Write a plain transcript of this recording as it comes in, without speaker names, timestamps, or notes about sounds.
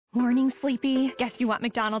Morning, Sleepy. Guess you want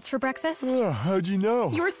McDonald's for breakfast? Oh, how'd you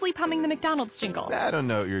know? You were sleep humming the McDonald's jingle. I don't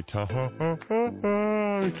know what you're talking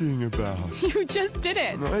about. You just did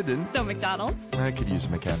it. No, I didn't. So McDonald's? I could use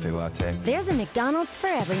my cafe latte. There's a McDonald's for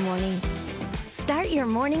every morning. Start your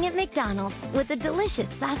morning at McDonald's with a delicious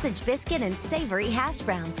sausage biscuit and savory hash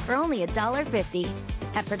browns for only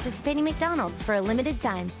 $1.50. At participating McDonald's for a limited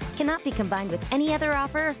time. Cannot be combined with any other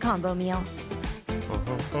offer or combo meal.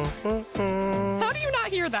 How do you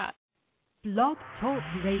not hear that? Blog Talk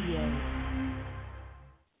Radio.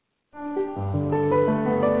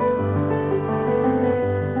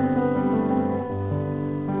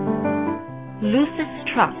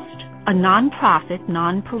 Lucis Trust, a non-profit,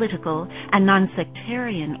 non-political, and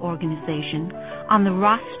non-sectarian organization on the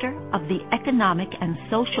roster of the Economic and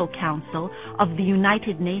Social Council of the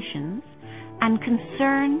United Nations, and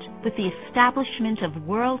concerned with the establishment of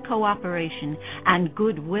world cooperation and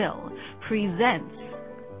goodwill, presents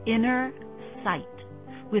Inner Sight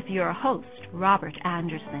with your host, Robert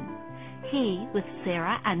Anderson. He, with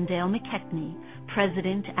Sarah and Dale McKechnie,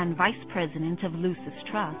 President and Vice President of Lucis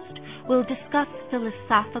Trust, will discuss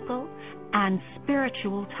philosophical and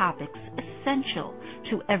spiritual topics essential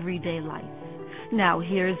to everyday life. Now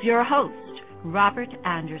here's your host, Robert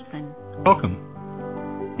Anderson. Welcome.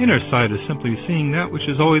 Inner sight is simply seeing that which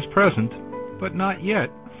is always present, but not yet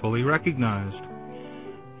fully recognized.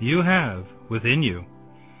 You have, within you,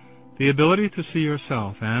 the ability to see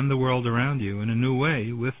yourself and the world around you in a new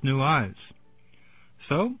way with new eyes.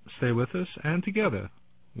 So, stay with us, and together,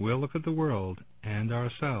 we'll look at the world and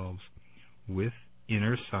ourselves with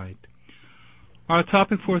inner sight. Our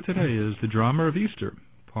topic for today is the drama of Easter,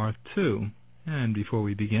 Part 2. And before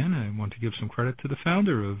we begin, I want to give some credit to the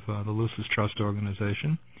founder of the Lucis Trust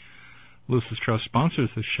organization. Lucis Trust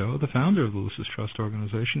sponsors this show. The founder of the Lucis Trust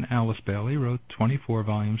organization, Alice Bailey, wrote 24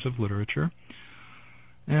 volumes of literature.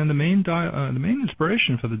 And the main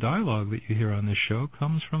inspiration for the dialogue that you hear on this show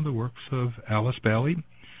comes from the works of Alice Bailey,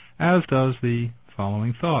 as does the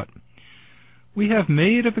following thought. We have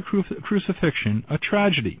made of the crucifixion a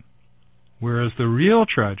tragedy, whereas the real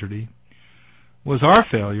tragedy was our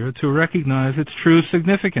failure to recognize its true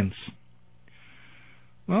significance.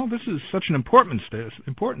 Well, this is such an important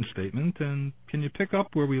statement, and can you pick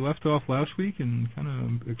up where we left off last week and kind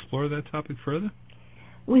of explore that topic further?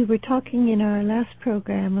 We were talking in our last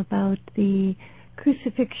program about the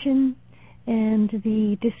crucifixion and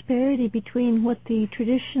the disparity between what the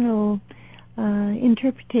traditional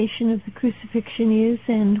interpretation of the crucifixion is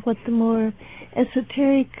and what the more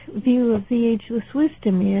esoteric view of the ageless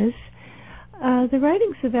wisdom is. The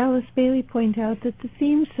writings of Alice Bailey point out that the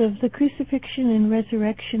themes of the crucifixion and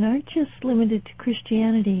resurrection aren't just limited to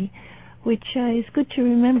Christianity, which is good to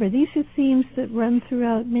remember. These are themes that run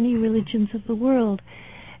throughout many religions of the world.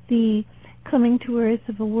 The coming to earth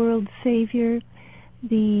of a world Savior,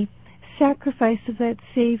 the sacrifice of that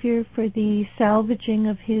Savior for the salvaging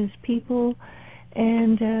of His people,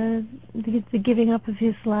 and the giving up of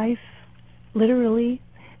His life, literally,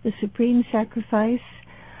 the supreme sacrifice,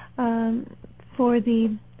 for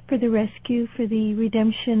the rescue, for the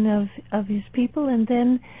redemption of His people, and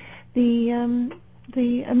then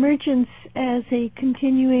the emergence as a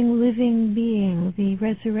continuing living being, the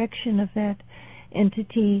resurrection of that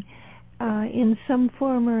entity in some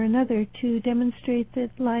form or another to demonstrate that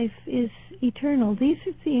life is eternal. These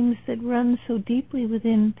are themes that run so deeply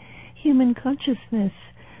within human consciousness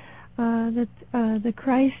that the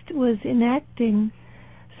Christ was enacting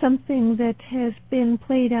something that has been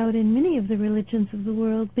played out in many of the religions of the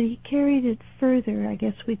world, but He carried it further, I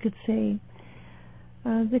guess we could say.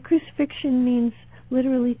 The crucifixion means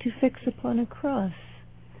literally to fix upon a cross.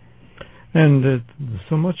 And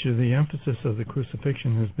so much of the emphasis of the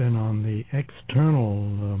crucifixion has been on the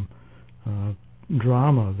external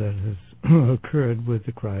drama that has occurred with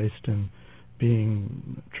the Christ and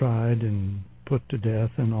being tried and put to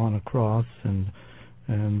death and on a cross, and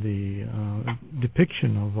the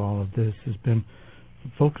depiction of all of this has been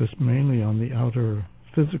focused mainly on the outer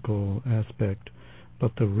physical aspect.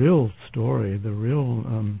 But the real story, the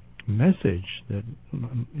real message that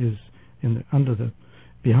is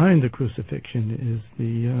behind the crucifixion is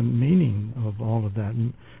the meaning of all of that.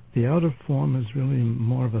 And the outer form is really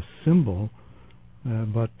more of a symbol,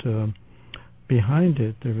 but behind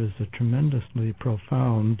it there is a tremendously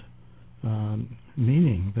profound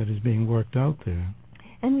meaning that is being worked out there.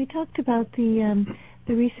 And we talked about the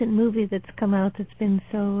recent movie that's come out that's been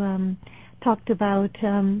so talked about,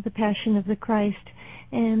 The Passion of the Christ,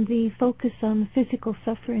 and the focus on the physical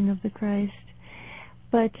suffering of the Christ.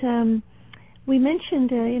 But we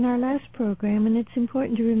mentioned in our last program, and it's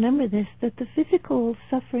important to remember this, that the physical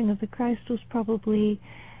suffering of the Christ was probably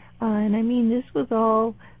and I mean this with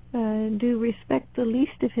all due respect, the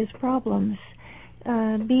least of his problems.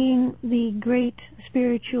 Being the great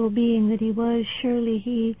spiritual being that he was, surely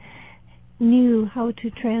he knew how to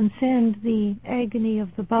transcend the agony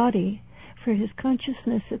of the body, for his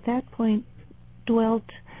consciousness at that point dwelt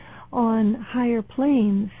on higher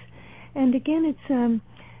planes. And again,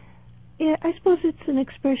 I suppose it's an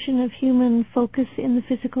expression of human focus in the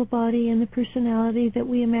physical body and the personality, that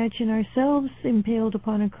we imagine ourselves impaled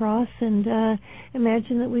upon a cross and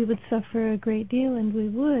imagine that we would suffer a great deal, and we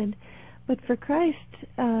would. But for Christ,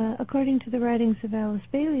 according to the writings of Alice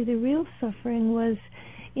Bailey, the real suffering was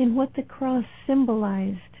in what the cross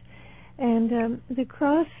symbolized. And the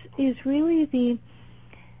cross is really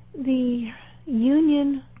the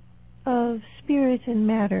union of spirit and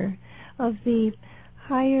matter, of the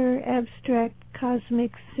higher abstract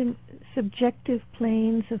cosmic subjective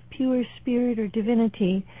planes of pure spirit or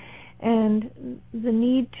divinity, and the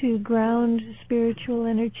need to ground spiritual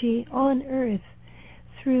energy on earth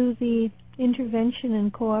through the intervention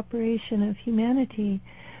and cooperation of humanity.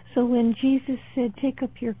 So when Jesus said, "Take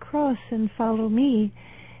up your cross and follow me,"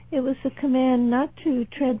 it was a command not to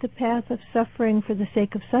tread the path of suffering for the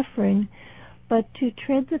sake of suffering, but to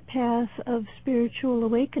tread the path of spiritual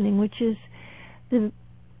awakening, which is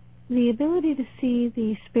the ability to see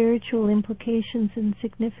the spiritual implications and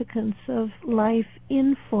significance of life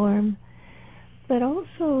in form, but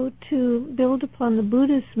also to build upon the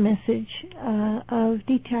Buddha's message of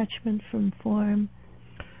detachment from form.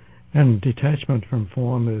 And detachment from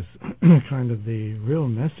form is kind of the real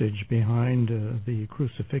message behind the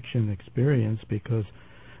crucifixion experience, because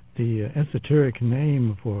the esoteric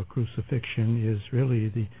name for crucifixion is really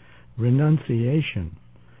the renunciation.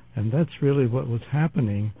 And that's really what was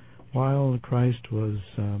happening while Christ was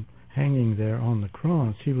hanging there on the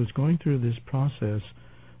cross. He was going through this process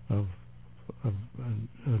of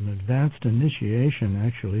an advanced initiation,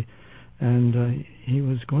 actually, and he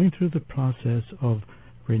was going through the process of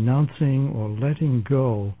renouncing or letting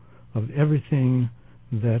go of everything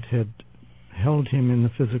that had held him in the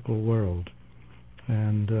physical world.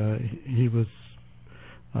 And he was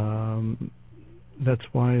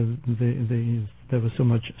that's why there was so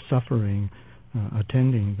much suffering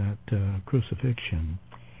attending that crucifixion.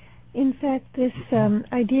 In fact, this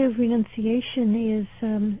idea of renunciation is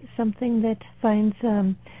something that finds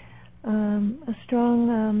a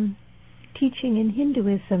strong teaching in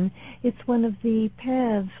Hinduism. It's one of the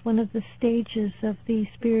paths, one of the stages of the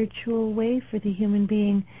spiritual way for the human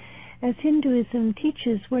being. As Hinduism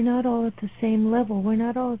teaches, we're not all at the same level. We're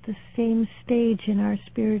not all at the same stage in our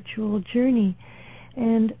spiritual journey.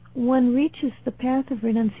 And one reaches the path of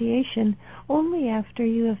renunciation only after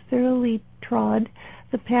you have thoroughly trod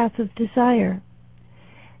the path of desire.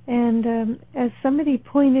 And as somebody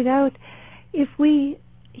pointed out, if we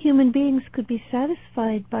human beings could be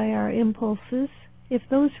satisfied by our impulses, if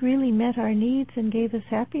those really met our needs and gave us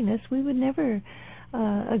happiness, we would never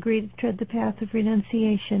agree to tread the path of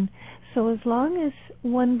renunciation. So as long as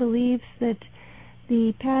one believes that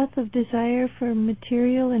the path of desire for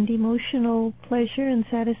material and emotional pleasure and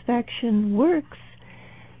satisfaction works,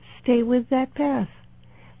 stay with that path.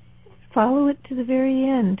 Follow it to the very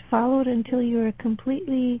end. Follow it until you are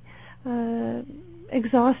completely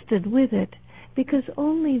exhausted with it, because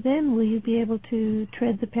only then will you be able to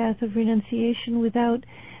tread the path of renunciation without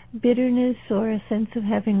bitterness or a sense of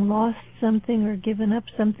having lost something or given up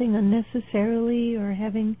something unnecessarily or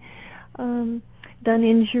having done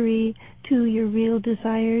injury to your real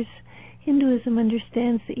desires. Hinduism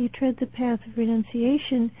understands that you tread the path of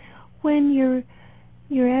renunciation when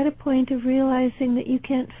you're at a point of realizing that you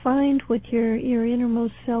can't find what your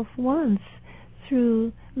innermost self wants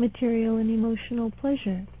through material and emotional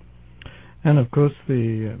pleasure. And of course,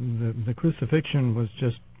 the crucifixion was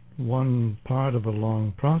just one part of a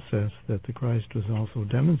long process that the Christ was also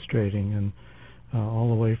demonstrating, and all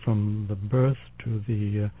the way from the birth to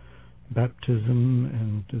the baptism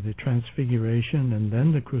and to the transfiguration and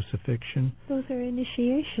then the crucifixion. Those are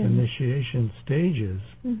initiation stages,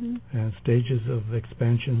 mm-hmm. Stages of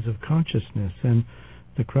expansions of consciousness. And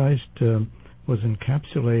the Christ was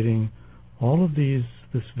encapsulating all of this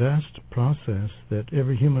vast process that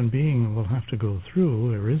every human being will have to go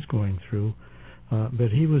through or is going through,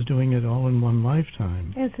 but he was doing it all in one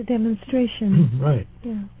lifetime. As a demonstration. Right.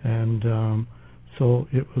 Yeah. And so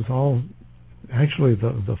it was all, actually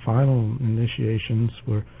the final initiations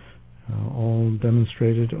were all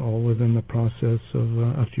demonstrated all within the process of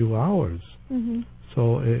a few hours. Mm-hmm.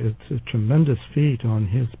 So it's a tremendous feat on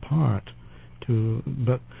his part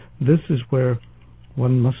but this is where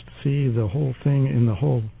one must see the whole thing in the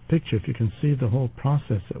whole picture, if you can see the whole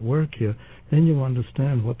process at work here, then you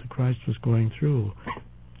understand what the Christ was going through.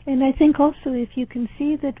 And I think also if you can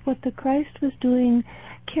see that what the Christ was doing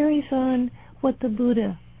carries on what the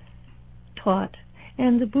Buddha taught.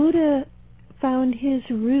 And the Buddha found his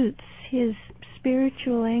roots, his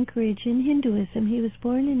spiritual anchorage in Hinduism. He was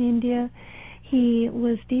born in India. He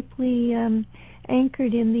was deeply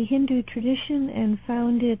anchored in the Hindu tradition and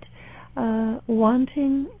found it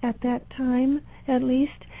wanting at that time, at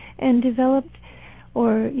least, and developed,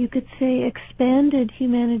 or you could say expanded,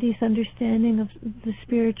 humanity's understanding of the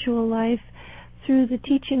spiritual life through the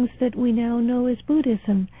teachings that we now know as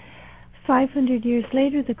Buddhism. 500 years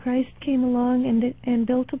later, the Christ came along and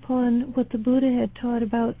built upon what the Buddha had taught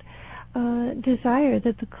about desire,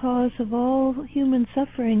 that the cause of all human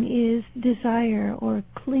suffering is desire, or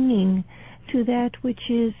clinging to that which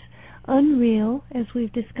is unreal, as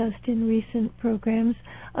we've discussed in recent programs,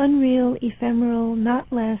 unreal, ephemeral, not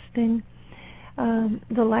lasting.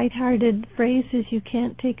 The lighthearted phrase is, you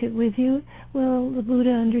can't take it with you. Well, the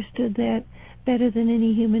Buddha understood that better than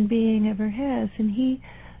any human being ever has, and he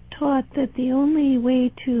taught that the only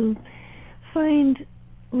way to find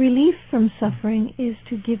relief from suffering is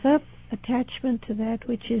to give up attachment to that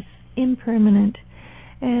which is impermanent.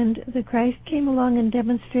 And the Christ came along and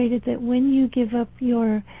demonstrated that when you give up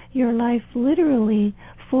your life literally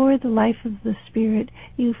for the life of the Spirit,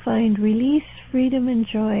 you find release, freedom, and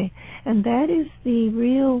joy. And that is the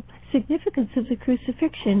real significance of the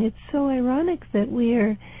crucifixion. It's so ironic that we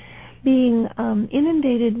are being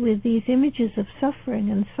inundated with these images of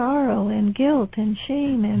suffering and sorrow and guilt and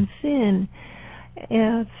shame and sin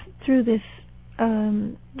through this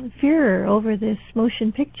furor over this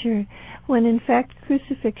motion picture, when in fact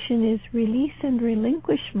crucifixion is release and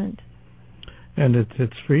relinquishment. And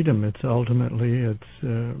it's freedom. It's ultimately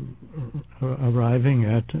arriving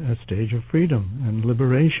at a stage of freedom and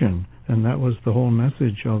liberation. And that was the whole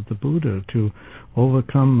message of the Buddha, to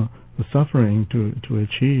overcome the suffering, to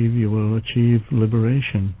achieve, you will achieve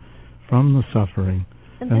liberation from the suffering.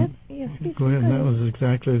 And go ahead. And that was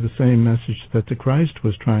exactly the same message that the Christ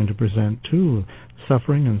was trying to present too: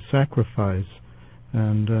 suffering and sacrifice.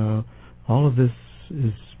 And all of this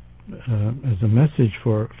is as a message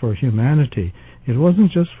for humanity. It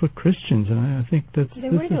wasn't just for Christians, and I think that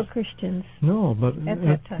there were no Christians. No, but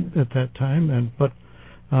at that time, but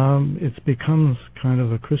it becomes kind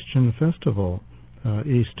of a Christian festival,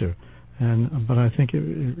 Easter. But I think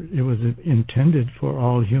it was intended for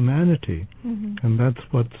all humanity, and that's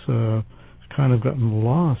what's kind of gotten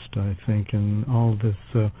lost, I think, in all this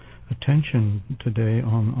attention today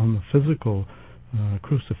on the physical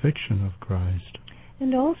crucifixion of Christ.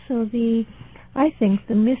 And also I think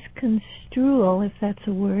the misconstrual, if that's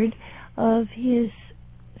a word, of his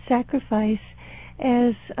sacrifice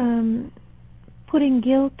as putting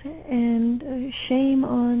guilt and shame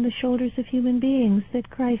on the shoulders of human beings, that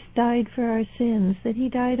Christ died for our sins, that he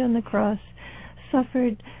died on the cross,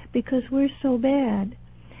 suffered because we're so bad.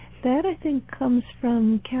 That, I think, comes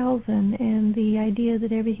from Calvin and the idea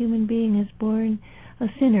that every human being is born a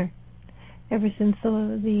sinner, ever since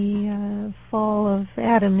the fall of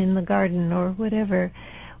Adam in the garden or whatever.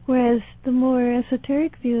 Whereas the more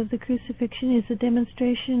esoteric view of the crucifixion is a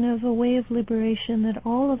demonstration of a way of liberation that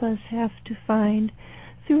all of us have to find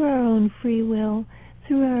through our own free will,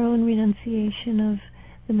 through our own renunciation of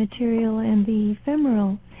the material and the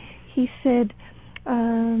ephemeral. He said,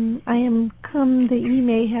 I am come that ye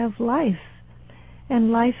may have life,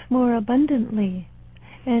 and life more abundantly.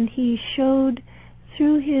 And he showed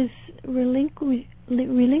through his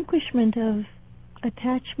relinquishment of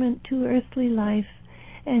attachment to earthly life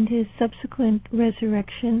and his subsequent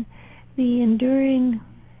resurrection, the enduring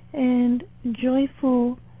and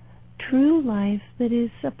joyful true life that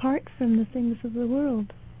is apart from the things of the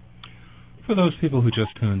world. For those people who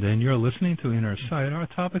just tuned in, you're listening to Inner Sight. Our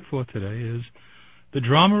topic for today is The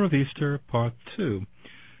Drama of Easter, Part 2.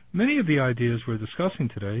 Many of the ideas we're discussing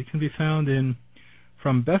today can be found in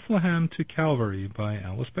From Bethlehem to Calvary by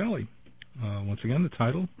Alice Bailey. Once again, the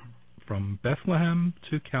title, From Bethlehem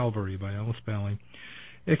to Calvary by Alice Bailey.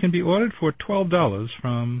 It can be ordered for $12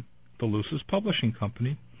 from the Lucis Publishing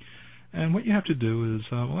Company. And what you have to do is,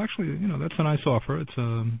 that's a nice offer. It's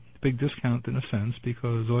a big discount in a sense,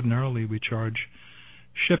 because ordinarily we charge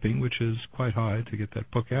shipping, which is quite high to get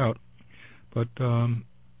that book out. But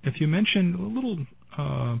if you mention a little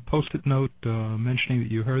post-it note mentioning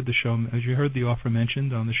that you heard the show, as you heard the offer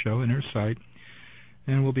mentioned on the show, Inner Sight,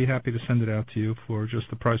 and we'll be happy to send it out to you for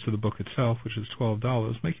just the price of the book itself, which is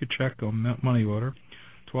 $12. Make your check or money order,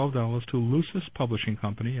 $12 to Lucis Publishing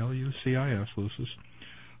Company, Lucis,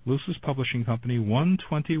 Lucis Publishing Company,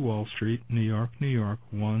 120 Wall Street, New York, New York,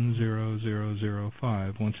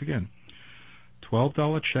 10005. Once again,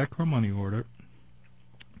 $12 check or money order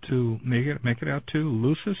to make it out to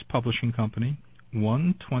Lucis Publishing Company,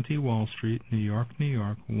 120 Wall Street, New York, New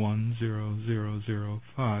York,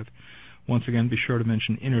 10005. Once again, be sure to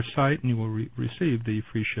mention Inner Sight, and you will receive the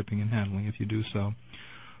free shipping and handling if you do so.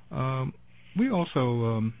 We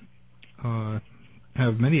also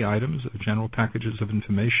have many items, general packages of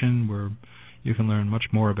information where you can learn much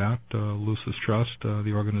more about Lucis Trust,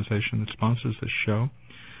 the organization that sponsors this show.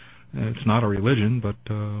 It's not a religion, but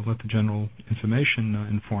let the general information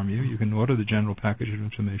inform you. You can order the general package of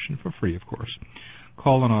information for free, of course.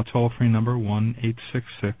 Call on our toll-free number,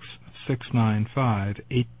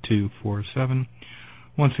 1-866-695-8247.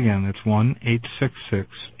 Once again, that's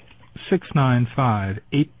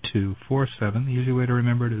 1-866-695-8247. The easy way to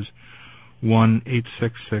remember it is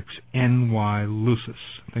 1-866-NY-LUCIS.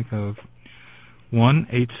 Think of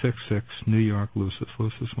 1-866 New York Lucis.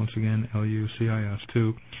 Lucis, once again, Lucis.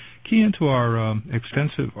 To key into our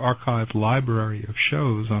extensive archived library of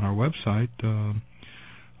shows on our website,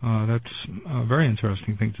 that's a very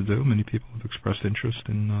interesting thing to do. Many people have expressed interest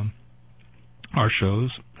in our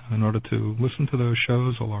shows. In order to listen to those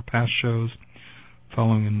shows, all our past shows,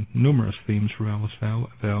 following in numerous themes from Alice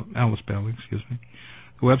Bailey,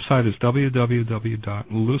 The website is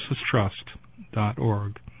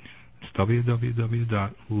www.lucistrust.org. It's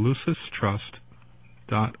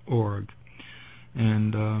www.lucistrust.org.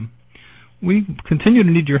 And we continue to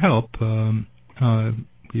need your help.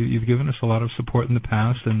 You've given us a lot of support in the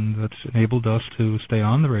past, and that's enabled us to stay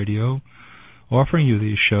on the radio offering you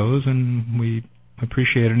these shows, and we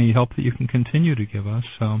appreciate any help that you can continue to give us.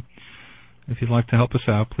 So if you'd like to help us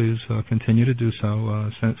out, please continue to do so.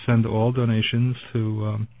 Send all donations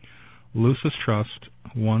to Lucis Trust,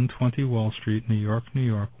 120 Wall Street, New York, New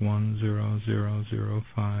York,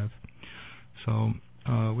 10005. So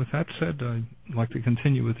with that said, I'd like to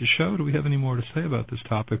continue with the show. Do we have any more to say about this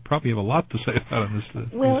topic? Probably have a lot to say about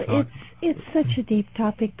it. Well, it's such a deep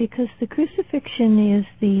topic because the crucifixion is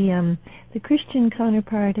the Christian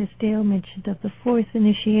counterpart, as Dale mentioned, of the fourth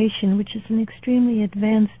initiation, which is an extremely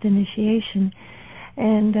advanced initiation.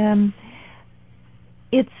 And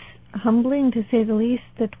it's humbling, to say the least,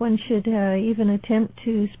 that one should even attempt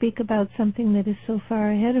to speak about something that is so far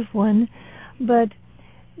ahead of one. But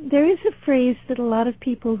there is a phrase that a lot of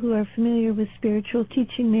people who are familiar with spiritual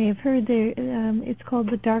teaching may have heard. It's called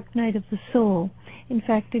the dark night of the soul. In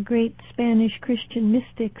fact, a great Spanish Christian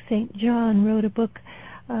mystic, St. John, wrote a book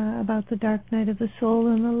about the dark night of the soul,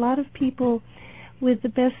 and a lot of people, with the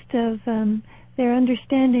best of their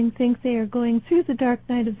understanding, think they are going through the dark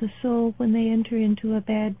night of the soul when they enter into a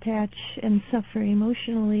bad patch and suffer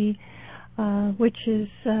emotionally, which is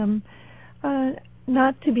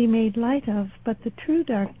not to be made light of. But the true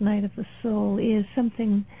dark night of the soul is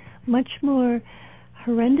something much more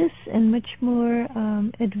horrendous and much more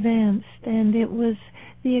advanced, and it was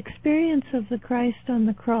the experience of the Christ on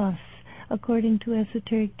the cross, according to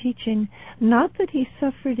esoteric teaching. Not that he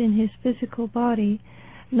suffered in his physical body,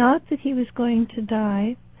 not that he was going to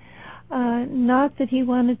die, not that he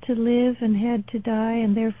wanted to live and had to die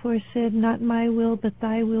and therefore said, not my will but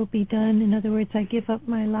thy will be done. In other words, I give up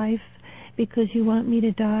my life because you want me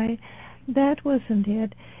to die. That wasn't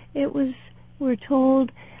it. It was, we're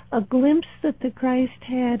told, a glimpse that the Christ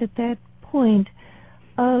had at that point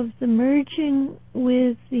of the merging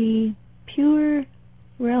with the pure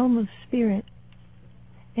realm of spirit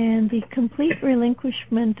and the complete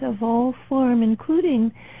relinquishment of all form,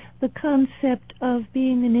 including the concept of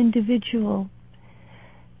being an individual.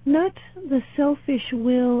 Not the selfish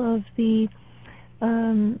will of the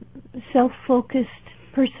self-focused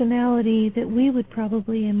personality that we would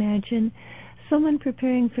probably imagine. Someone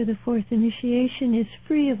preparing for the fourth initiation is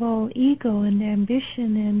free of all ego and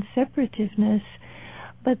ambition and separativeness,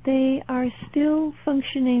 but they are still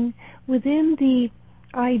functioning within the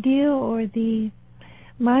ideal or the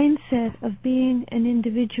mindset of being an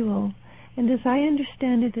individual. And as I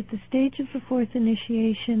understand it, at the stage of the fourth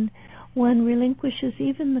initiation, one relinquishes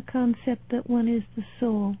even the concept that one is the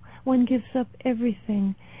soul. One gives up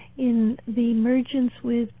everything in the emergence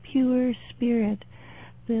with pure spirit.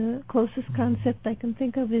 The closest concept I can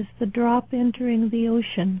think of is the drop entering the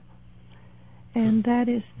ocean. And that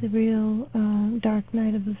is the real dark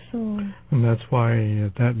night of the soul. And that's why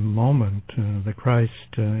at that moment the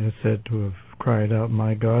Christ is said to have cried out,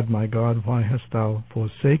 my God, why hast thou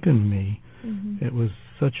forsaken me? Mm-hmm. It was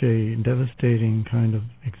such a devastating kind of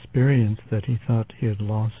experience that he thought he had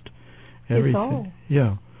lost everything. All.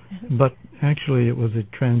 Yeah. But actually it was a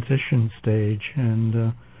transition stage,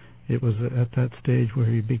 and it was at that stage where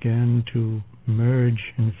he began to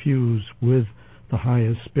merge and fuse with the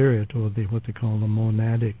higher spirit, or what they call the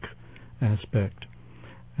monadic aspect,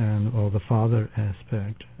 or the father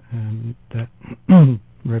aspect, and that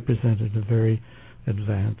represented a very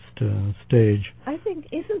advanced stage. I think,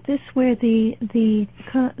 isn't this where the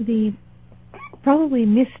probably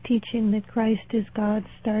misteaching that Christ is God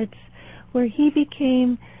starts, where he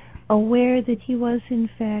became aware that he was in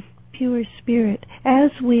fact pure spirit, as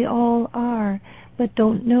we all are, but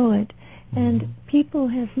don't know it. And people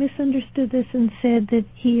have misunderstood this and said that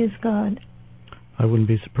he is God. I wouldn't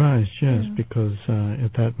be surprised, yes, because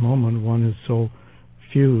at that moment one is so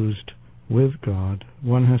fused with God.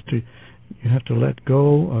 You have to let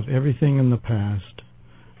go of everything in the past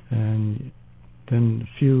and then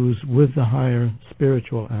fuse with the higher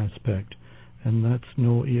spiritual aspect, and that's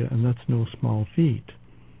no small feat.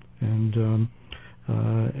 And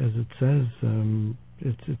as it says,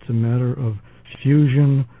 it's a matter of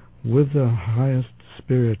fusion with the highest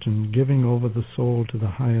spirit and giving over the soul to the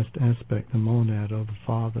highest aspect, the monad of the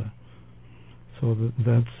Father. So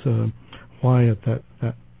that's why at that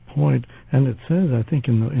point, and it says, I think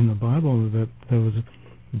in the Bible, that there was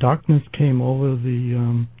darkness came over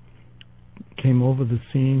the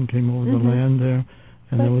scene, came over the land there,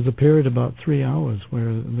 and there was a period about 3 hours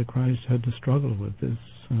where the Christ had to struggle with this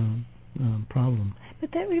problem.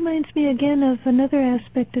 But that reminds me again of another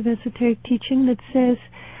aspect of esoteric teaching that says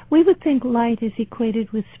we would think light is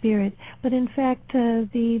equated with spirit, but in fact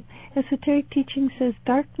the esoteric teaching says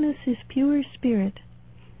darkness is pure spirit,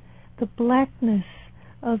 the blackness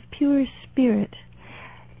of pure spirit.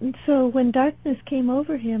 And so when darkness came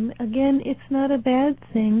over him, again, it's not a bad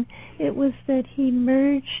thing. It was that he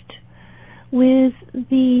merged with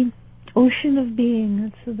the ocean of being.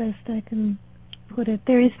 That's the best I can put it.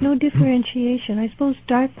 There is no differentiation. I suppose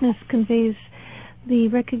darkness conveys the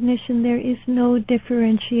recognition there is no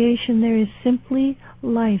differentiation. There is simply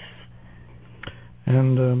life.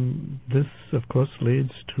 And this, of course,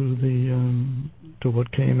 leads to to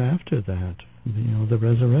what came after that. The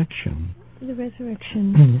resurrection. The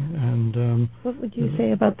resurrection. And what would you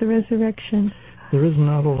say about the resurrection? There is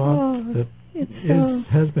not a lot that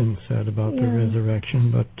has been said about the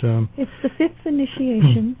resurrection, but it's the fifth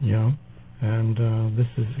initiation. And this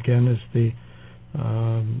is the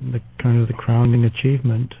kind of the crowning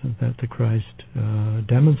achievement that the Christ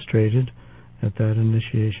demonstrated at that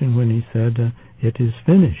initiation when he said, "It is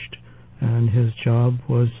finished," and his job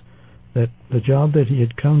was that the job that he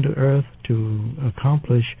had come to earth to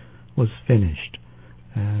accomplish was finished.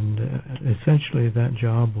 And essentially that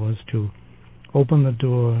job was to open the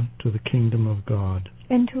door to the kingdom of God.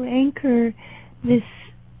 And to anchor this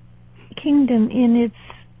kingdom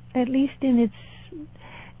at least in its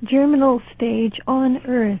germinal stage on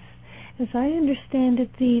earth. As I understand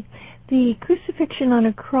it, the crucifixion on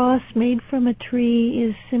a cross made from a tree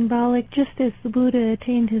is symbolic, just as the Buddha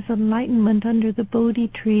attained his enlightenment under the Bodhi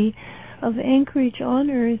tree, of anchorage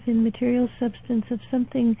on earth in material substance of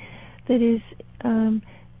something that is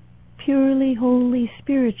purely, wholly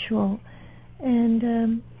spiritual.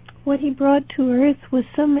 And what he brought to earth was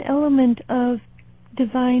some element of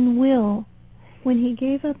divine will. When he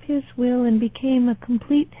gave up his will and became a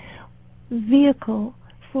complete vehicle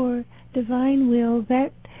for divine will,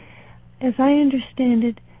 that, as I understand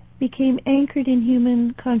it, became anchored in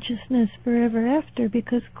human consciousness forever after,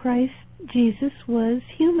 because Christ Jesus was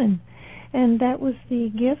human. And that was the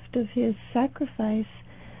gift of his sacrifice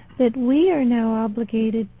that we are now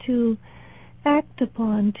obligated to act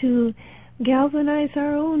upon, to galvanize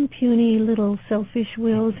our own puny little selfish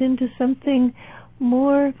wills into something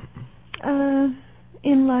more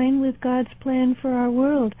in line with God's plan for our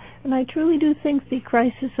world. And I truly do think the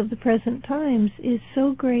crisis of the present times is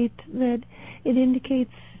so great that it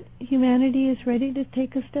indicates humanity is ready to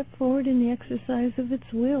take a step forward in the exercise of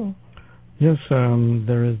its will. Yes,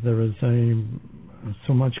 there is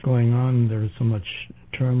so much going on. There is so much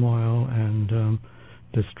turmoil and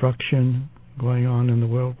destruction going on in the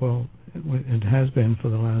world. Well, it has been for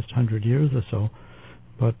the last 100 years or so,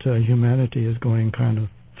 but humanity is going kind of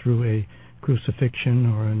through a crucifixion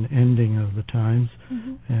or an ending of the times,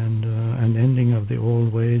 and an ending of the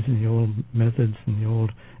old ways and the old methods and the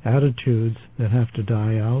old attitudes that have to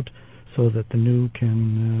die out so that the new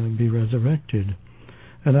can be resurrected.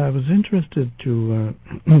 And I was interested to,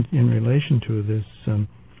 in relation to this,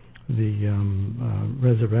 the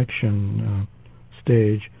resurrection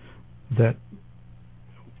stage, that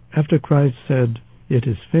after Christ said, "It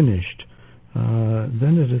is finished,"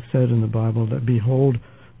 then it is said in the Bible that, "Behold,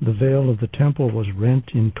 the veil of the temple was rent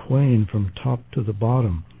in twain from top to the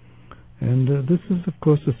bottom." And this is, of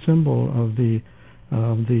course, a symbol of the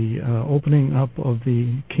the opening up of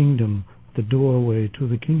the kingdom, the doorway to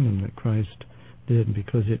the kingdom that Christ did,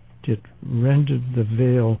 because it rendered the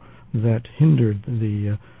veil that hindered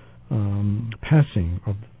the passing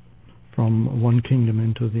from one kingdom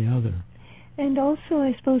into the other. And also,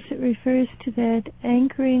 I suppose it refers to that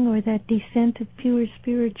anchoring or that descent of pure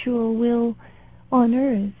spiritual will on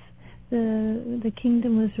earth. The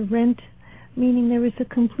kingdom was rent, meaning there was a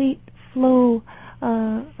complete flow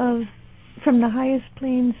from the highest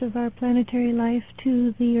planes of our planetary life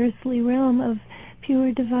to the earthly realm of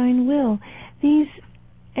pure divine will. These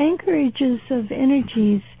anchorages of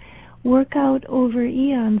energies work out over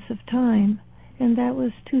eons of time, and that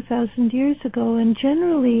was 2,000 years ago. And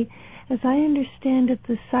generally, as I understand it,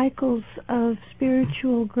 the cycles of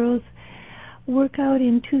spiritual growth work out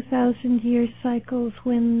in 2,000-year cycles.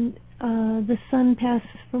 When the sun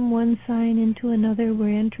passes from one sign into another,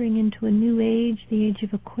 we're entering into a new age, the age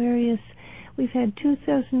of Aquarius. We've had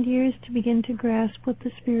 2,000 years to begin to grasp what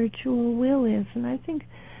the spiritual will is, and I think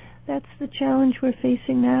that's the challenge we're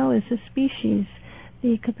facing now as a species,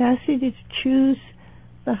 the capacity to choose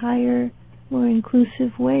the higher, more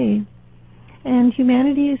inclusive way. And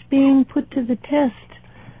humanity is being put to the test,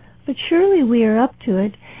 but surely we are up to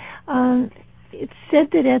it. It's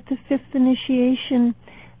said that at the fifth initiation,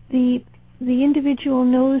 the individual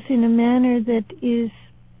knows in a manner that is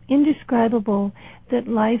indescribable that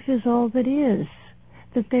life is all that is,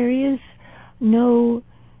 that there is no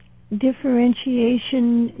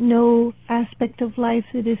differentiation, no aspect of life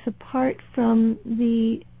that is apart from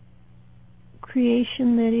the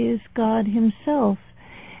creation that is God Himself.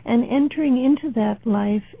 And entering into that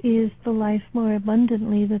life is the life more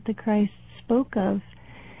abundantly that the Christ spoke of.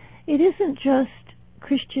 It isn't just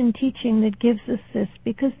Christian teaching that gives us this,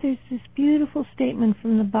 because there's this beautiful statement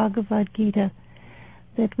from the Bhagavad Gita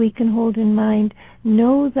that we can hold in mind.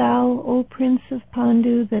 Know thou, O Prince of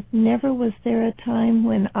Pandu, that never was there a time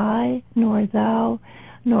when I, nor thou,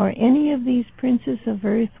 nor any of these princes of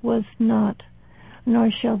earth was not, nor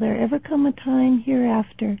shall there ever come a time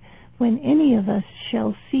hereafter when any of us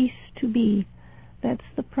shall cease to be. That's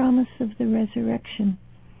the promise of the resurrection.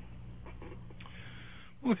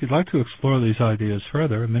 Well, if you'd like to explore these ideas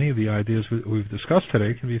further, many of the ideas we've discussed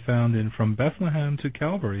today can be found in From Bethlehem to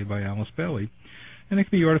Calvary by Alice Bailey, and it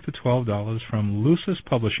can be ordered for $12 from Lucis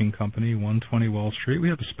Publishing Company, 120 Wall Street. We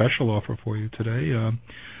have a special offer for you today.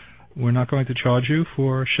 We're not going to charge you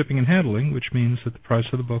for shipping and handling, which means that the price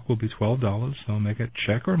of the book will be $12, so make a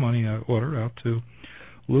check or money order out to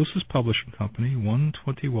Lucis Publishing Company,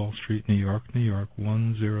 120 Wall Street, New York, New York,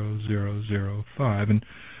 10005. And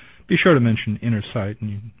be sure to mention Inner Sight,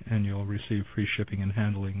 and you'll receive free shipping and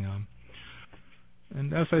handling.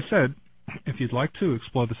 And as I said, if you'd like to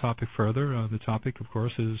explore the topic further, the topic, of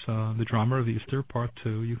course, is the Drama of Easter, Part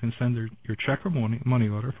 2. You can send your check or money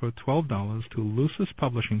order for $12 to Lucis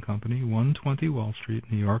Publishing Company, 120 Wall Street,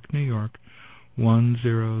 New York, New York,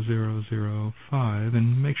 10005.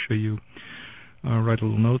 And make sure you write a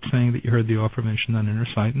little note saying that you heard the offer mentioned on Inner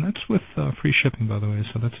Sight, and that's with free shipping, by the way,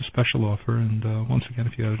 so that's a special offer. And once again,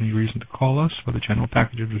 if you have any reason to call us for the general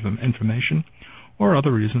package of information or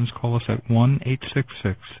other reasons, call us at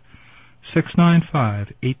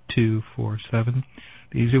 1-866-695-8247.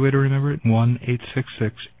 The easy way to remember it,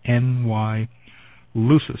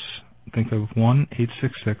 1-866-NY-LUCIS. Think of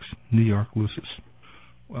 1-866-New York Lucis.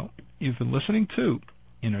 Well, you've been listening to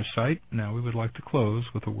Inner Sight. Now we would like to close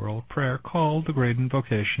with a world prayer called the Great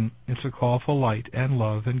Invocation. It's a call for light and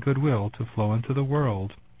love and goodwill to flow into the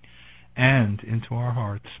world and into our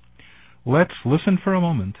hearts. Let's listen for a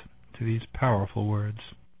moment to these powerful words.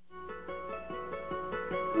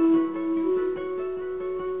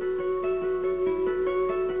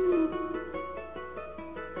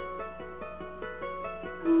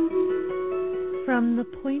 From the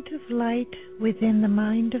point of light within the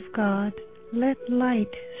mind of God, let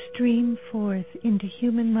light stream forth into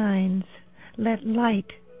human minds. Let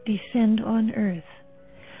light descend on earth.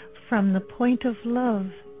 From the point of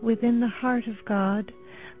love within the heart of God,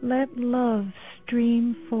 let love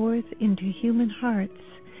stream forth into human hearts.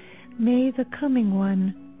 May the coming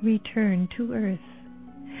one return to earth.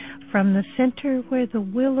 From the center where the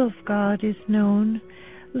will of God is known,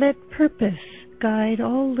 let purpose guide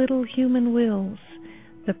all little human wills,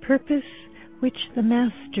 the purpose which the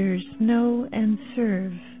masters know and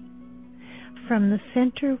serve. From the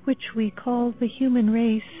center which we call the human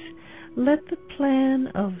race, let the plan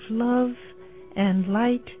of love and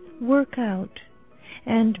light work out,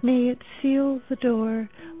 and may it seal the door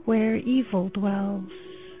where evil dwells.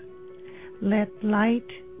 Let light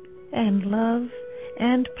and love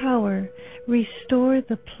and power restore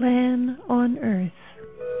the plan on earth.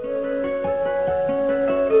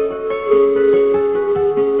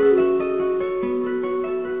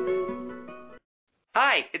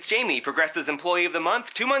 Hi, it's Jamie, Progressive's Employee of the Month,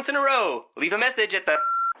 2 months in a row. Leave a message at the...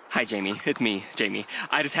 Hi, Jamie. It's me, Jamie.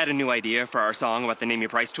 I just had a new idea for our song about the Name Your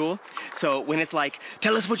Price tool. So when it's like,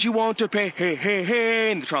 tell us what you want to pay, hey, hey,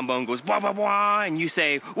 hey, and the trombone goes, wah, wah, wah, and you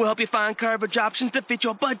say, we'll help you find coverage options to fit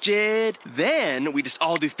your budget. Then we just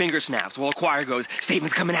all do finger snaps while the choir goes,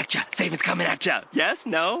 savings coming at ya, savings coming at ya. Yes?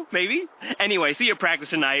 No? Maybe? Anyway, see you at practice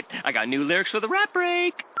tonight. I got new lyrics for the rap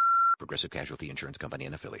break. Progressive Casualty Insurance Company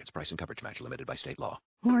and Affiliates. Price and coverage match limited by state law.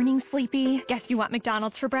 Morning, Sleepy. Guess you want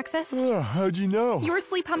McDonald's for breakfast? Oh, how'd you know? You were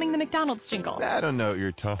asleep humming the McDonald's jingle. I don't know what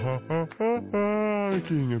you're talking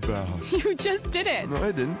about. You just did it. No,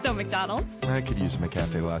 I didn't. So, McDonald's? I could use my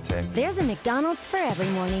cafe latte. There's a McDonald's for every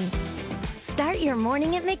morning. Start your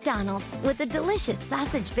morning at McDonald's with a delicious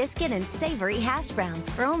sausage biscuit and savory hash browns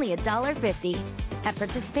for only $1.50. At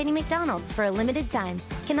participating McDonald's for a limited time.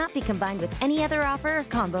 Cannot be combined with any other offer or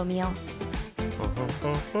combo meal.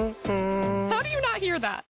 How do you not hear that?